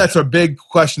 I know that's a big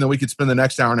question that we could spend the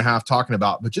next hour and a half talking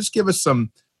about, but just give us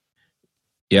some.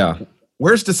 Yeah.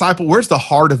 Where's the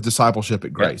heart of discipleship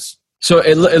at Grace? So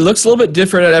it looks a little bit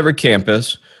different at every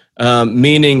campus,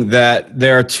 meaning that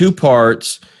there are two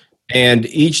parts, and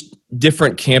each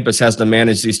different campus has to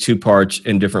manage these two parts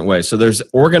in different ways. So there's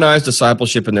organized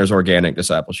discipleship and there's organic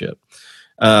discipleship.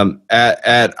 At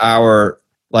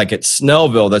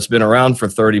Snellville, that's been around for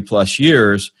 30 plus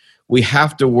years, we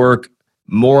have to work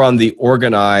more on the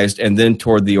organized and then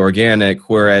toward the organic,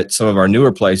 where at some of our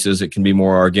newer places, it can be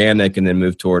more organic and then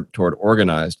move toward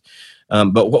organized.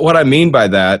 But what I mean by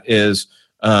that is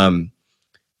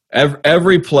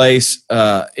every place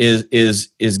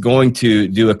is going to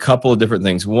do a couple of different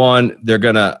things. One, they're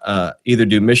going to either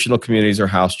do missional communities or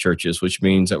house churches, which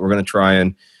means that we're going to try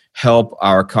and help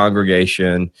our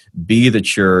congregation be the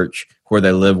church where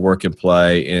they live, work, and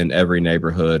play in every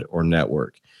neighborhood or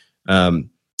network.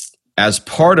 As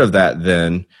part of that,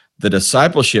 then, the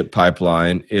discipleship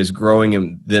pipeline is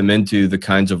growing them into the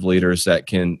kinds of leaders that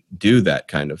can do that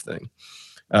kind of thing.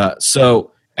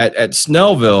 So at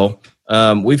Snellville,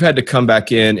 we've had to come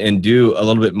back in and do a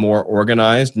little bit more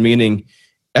organized, meaning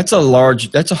that's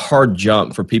a hard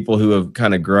jump for people who have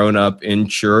kind of grown up in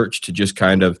church to just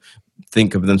kind of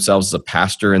think of themselves as a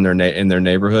pastor in their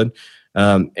neighborhood.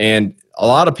 And a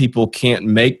lot of people can't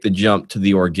make the jump to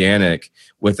the organic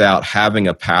without having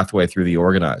a pathway through the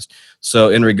organized. So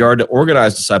in regard to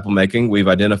organized disciple making, we've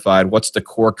identified what's the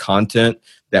core content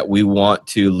that we want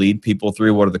to lead people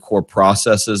through. What are the core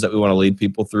processes that we want to lead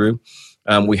people through?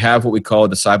 We have what we call a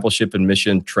discipleship and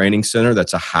mission training center.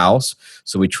 That's a house.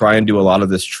 So we try and do a lot of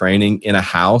this training in a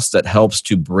house that helps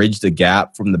to bridge the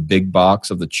gap from the big box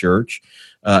of the church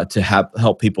to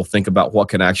help people think about what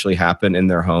can actually happen in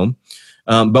their home.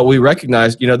 But we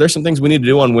recognize, there's some things we need to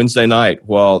do on Wednesday night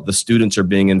while the students are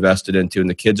being invested into and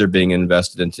the kids are being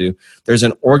invested into. There's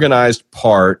an organized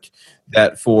part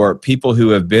that for people who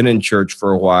have been in church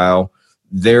for a while,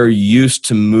 they're used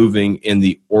to moving in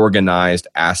the organized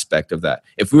aspect of that.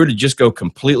 If we were to just go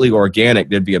completely organic,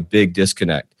 there'd be a big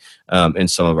disconnect in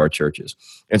some of our churches.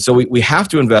 And so we have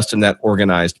to invest in that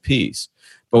organized piece.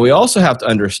 But we also have to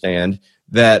understand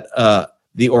that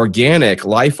the organic,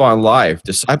 life on life,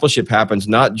 discipleship happens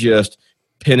not just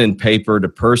pen and paper to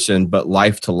person, but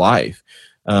life to life.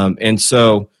 And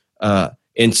so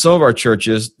in some of our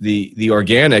churches, the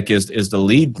organic is the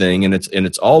lead thing, and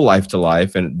it's all life to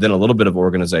life, and then a little bit of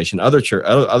organization. Other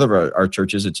of our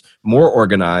churches, it's more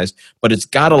organized, but it's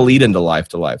got to lead into life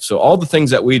to life. So all the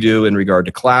things that we do in regard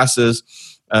to classes,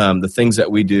 the things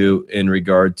that we do in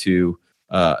regard to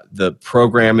the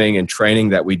programming and training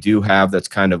that we do have that's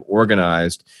kind of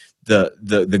organized,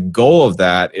 the goal of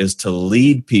that is to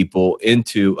lead people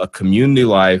into a community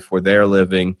life where they're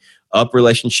living up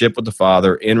relationship with the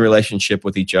Father, in relationship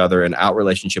with each other, and out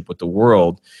relationship with the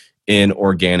world in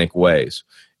organic ways.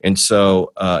 And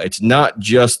so it's not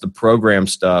just the program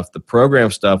stuff. The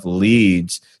program stuff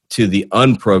leads to the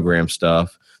unprogrammed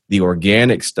stuff, the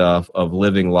organic stuff of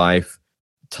living life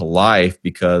to life,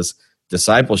 because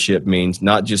discipleship means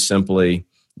not just simply,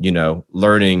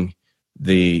 learning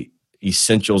the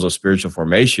essentials of spiritual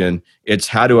formation. It's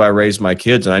how do I raise my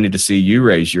kids? And I need to see you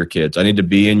raise your kids. I need to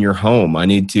be in your home. I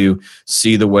need to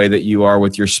see the way that you are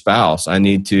with your spouse. I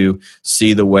need to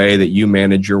see the way that you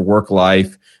manage your work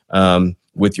life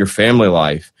with your family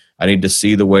life. I need to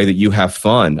see the way that you have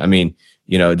fun. I mean,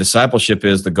 discipleship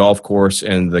is the golf course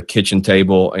and the kitchen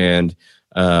table and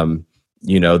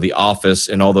the office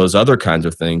and all those other kinds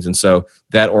of things. And so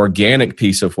that organic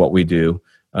piece of what we do,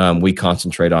 we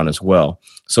concentrate on as well.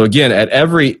 So again, at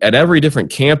every different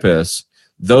campus,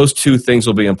 those two things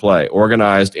will be in play,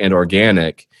 organized and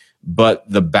organic, but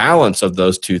the balance of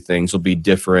those two things will be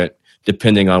different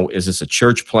depending on, is this a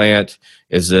church plant?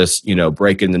 Is this,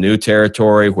 breaking the new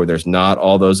territory where there's not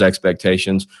all those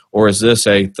expectations? Or is this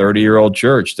a 30-year-old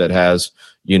church that has,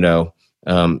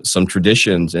 some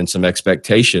traditions and some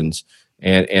expectations?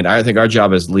 And I think our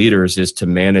job as leaders is to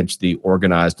manage the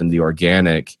organized and the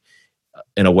organic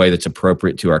in a way that's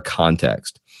appropriate to our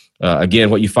context. Again,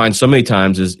 what you find so many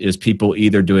times is people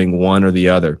either doing one or the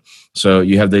other. So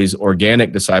you have these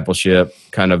organic discipleship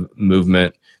kind of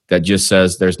movement that just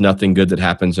says there's nothing good that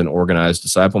happens in organized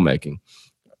disciple making.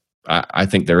 I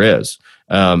think there is.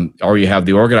 Or you have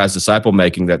the organized disciple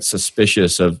making that's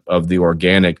suspicious of the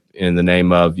organic in the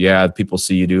name of, people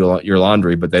see you do your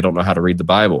laundry, but they don't know how to read the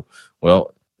Bible.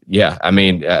 Well, yeah, I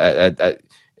mean,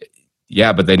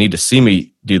 but they need to see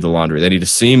me do the laundry. They need to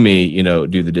see me, they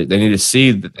need to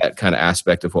see that kind of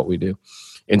aspect of what we do.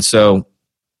 And so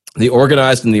the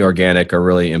organized and the organic are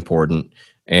really important.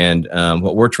 And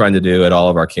what we're trying to do at all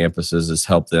of our campuses is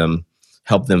help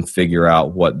them figure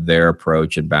out what their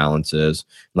approach and balance is.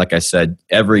 Like I said,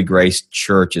 every Grace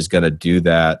church is going to do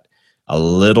that a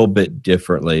little bit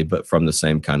differently, but from the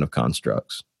same kind of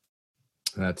constructs.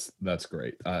 That's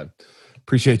great.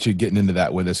 Appreciate you getting into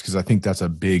that with us, because I think that's a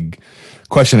big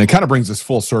question. It kind of brings us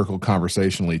full circle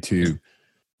conversationally too,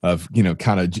 of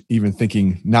kind of even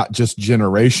thinking not just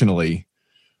generationally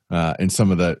in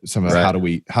some of the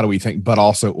right. how do we think, but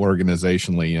also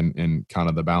organizationally and kind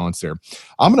of the balance there.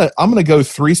 I'm gonna go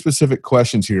 3 specific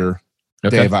questions here,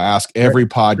 okay. Dave. I ask every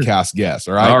podcast guest.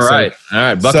 All right. All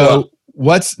right. Buckle up.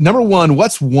 What's number one?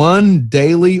 What's one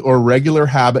daily or regular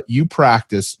habit you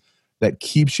practice that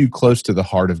keeps you close to the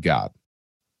heart of God?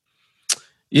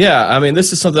 Yeah, I mean,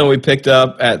 this is something we picked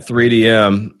up at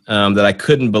 3DM that I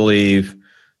couldn't believe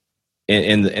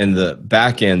in the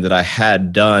back end that I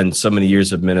had done so many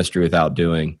years of ministry without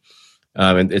doing.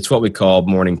 And it's what we call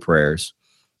morning prayers.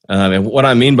 And what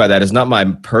I mean by that is not my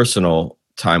personal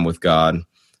time with God,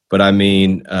 but I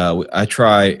mean, I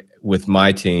try with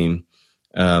my team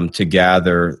to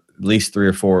gather at least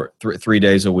 3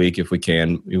 days a week if we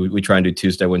can. We try and do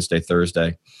Tuesday, Wednesday,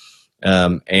 Thursday.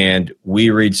 And we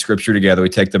read scripture together. We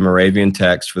take the Moravian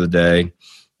text for the day.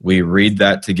 We read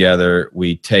that together.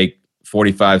 We take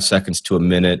 45 seconds to a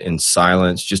minute in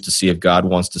silence just to see if God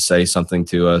wants to say something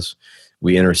to us.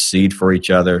 We intercede for each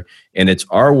other. And it's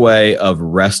our way of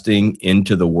resting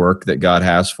into the work that God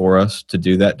has for us to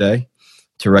do that day,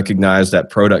 to recognize that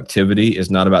productivity is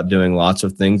not about doing lots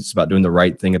of things. It's about doing the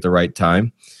right thing at the right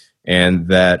time. And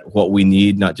that what we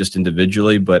need, not just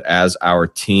individually, but as our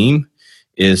team,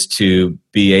 is to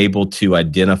be able to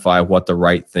identify what the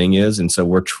right thing is. And so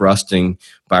we're trusting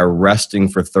by resting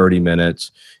for 30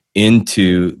 minutes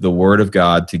into the Word of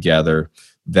God together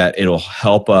that it'll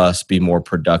help us be more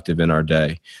productive in our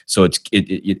day. So it's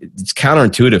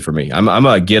counterintuitive for me. I'm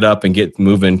a get up and get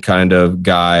moving kind of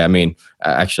guy. I mean,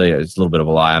 actually, it's a little bit of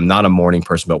a lie. I'm not a morning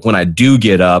person, but when I do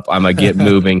get up, I'm a get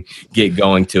moving, get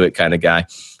going to it kind of guy.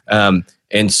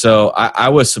 And so I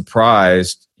was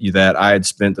surprised that I had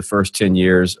spent the first 10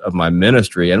 years of my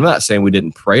ministry. And I'm not saying we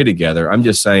didn't pray together. I'm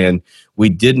just saying we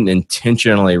didn't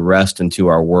intentionally rest into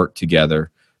our work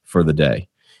together for the day.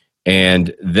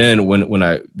 And then when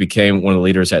I became one of the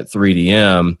leaders at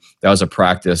 3DM, that was a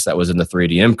practice that was in the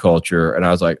 3DM culture. And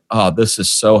I was like, oh, this is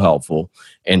so helpful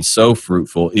and so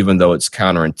fruitful, even though it's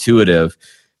counterintuitive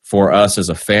for us as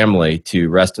a family to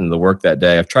rest into the work that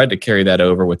day. I've tried to carry that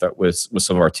over with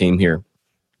some of our team here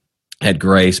at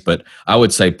Grace, but I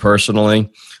would say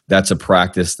personally, that's a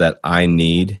practice that I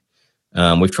need.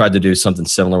 We've tried to do something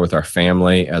similar with our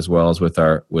family as well as with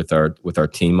our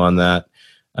team on that.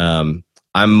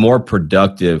 I'm more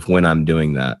productive when I'm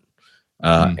doing that,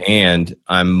 and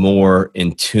I'm more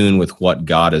in tune with what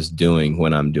God is doing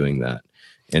when I'm doing that.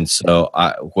 And so,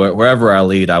 wherever I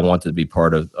lead, I want to be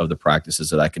part of the practices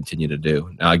that I continue to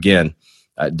do. Now, again,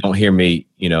 don't hear me,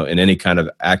 in any kind of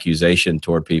accusation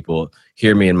toward people.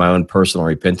 Hear me in my own personal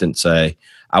repentance say,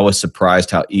 I was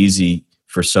surprised how easy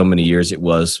for so many years it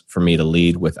was for me to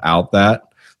lead without that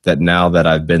now that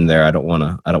I've been there, I don't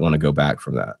want to go back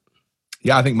from that.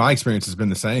 Yeah, I think my experience has been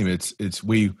the same. It's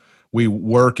we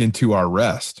work into our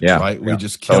rest, right? We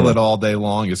just kill it all day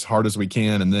long as hard as we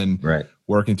can, and then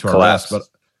work into our rest. But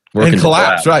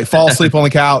collapse, right? Fall asleep on the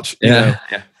couch, when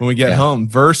we get home,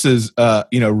 versus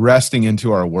resting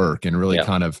into our work and really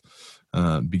kind of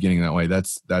beginning that way.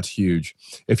 That's huge.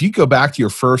 If you go back to your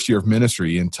first year of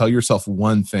ministry and tell yourself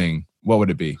one thing, what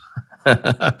would it be?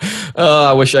 Oh,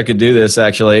 I wish I could do this.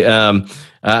 Actually,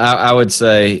 I would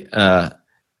say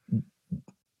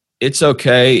it's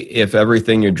okay if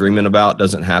everything you're dreaming about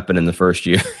doesn't happen in the first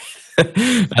year.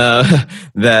 That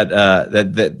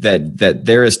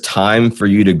there is time for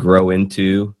you to grow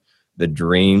into the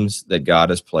dreams that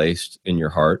God has placed in your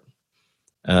heart.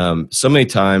 So many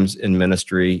times in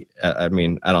ministry, I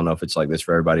mean, I don't know if it's like this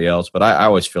for everybody else, but I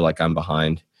always feel like I'm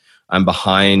behind. I'm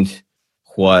behind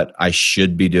what I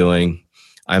should be doing.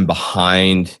 I'm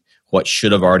behind what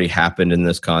should have already happened in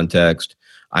this context.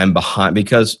 I'm behind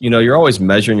because, you're always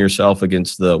measuring yourself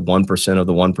against the 1% of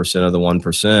the 1% of the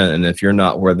 1%. And if you're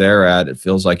not where they're at, it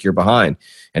feels like you're behind.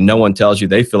 And no one tells you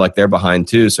they feel like they're behind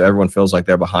too. So everyone feels like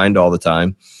they're behind all the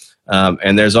time.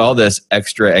 And there's all this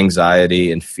extra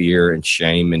anxiety and fear and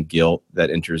shame and guilt that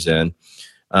enters in.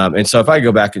 And so if I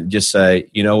go back and just say,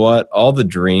 you know what, all the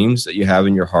dreams that you have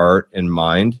in your heart and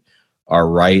mind are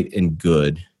right and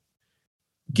good.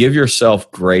 Give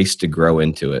yourself grace to grow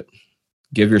into it.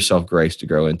 Give yourself grace to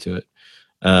grow into it.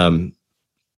 That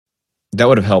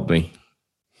would have helped me.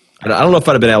 I don't know if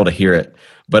I'd have been able to hear it,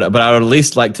 but I would at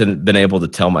least like to have been able to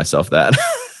tell myself that.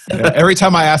 Every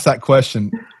time I ask that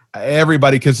question,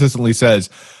 everybody consistently says,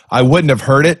 I wouldn't have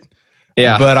heard it,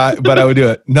 but I would do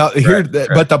it. No,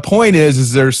 but the point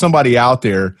is there's somebody out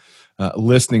there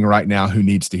listening right now who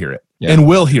needs to hear it and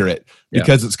will hear it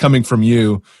because it's coming from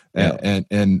you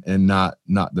and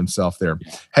not themselves there.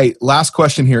 Hey, last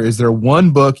question here. Is there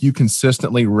one book you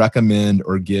consistently recommend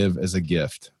or give as a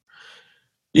gift?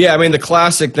 Yeah, I mean, the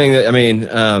classic thing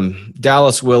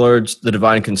Dallas Willard's The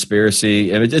Divine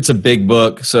Conspiracy, and it's a big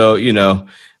book, so,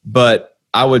 but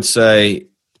I would say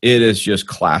it is just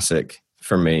classic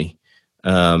for me.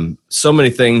 So many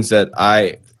things that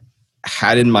I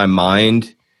had in my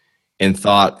mind and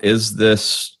thought, is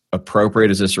this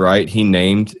appropriate? Is this right? He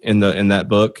named in that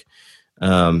book.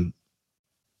 For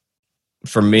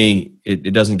me,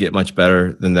 it doesn't get much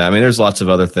better than that. I mean, there's lots of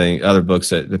other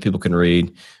books that people can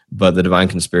read, but The Divine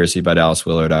Conspiracy by Dallas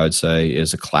Willard, I would say,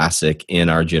 is a classic in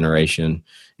our generation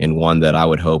and one that I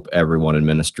would hope everyone in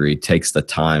ministry takes the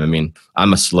time. I mean,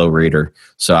 I'm a slow reader,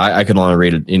 so I could only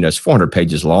read it, it's 400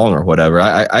 pages long or whatever.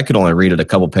 I could only read it a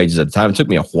couple pages at a time. It took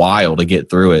me a while to get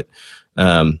through it.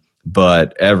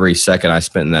 But every second I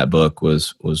spent in that book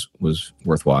was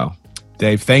worthwhile.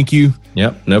 Dave, thank you.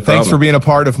 Yep, no problem. Thanks for being a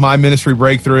part of My Ministry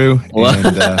Breakthrough.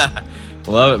 And,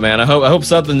 love it, man. I hope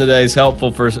something today is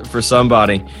helpful for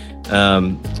somebody,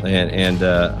 and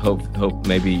hope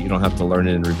maybe you don't have to learn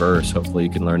it in reverse. Hopefully,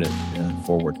 you can learn it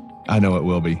forward. I know it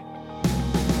will be.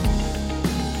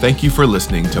 Thank you for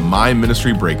listening to My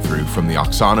Ministry Breakthrough from the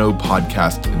Oxano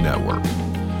Podcast Network.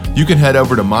 You can head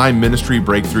over to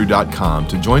myministrybreakthrough.com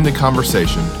to join the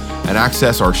conversation and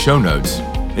access our show notes,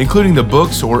 including the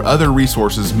books or other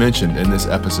resources mentioned in this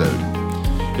episode.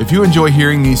 If you enjoy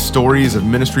hearing these stories of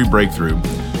ministry breakthrough,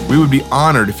 we would be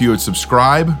honored if you would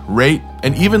subscribe, rate,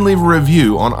 and even leave a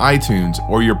review on iTunes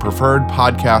or your preferred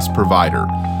podcast provider.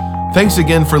 Thanks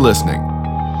again for listening.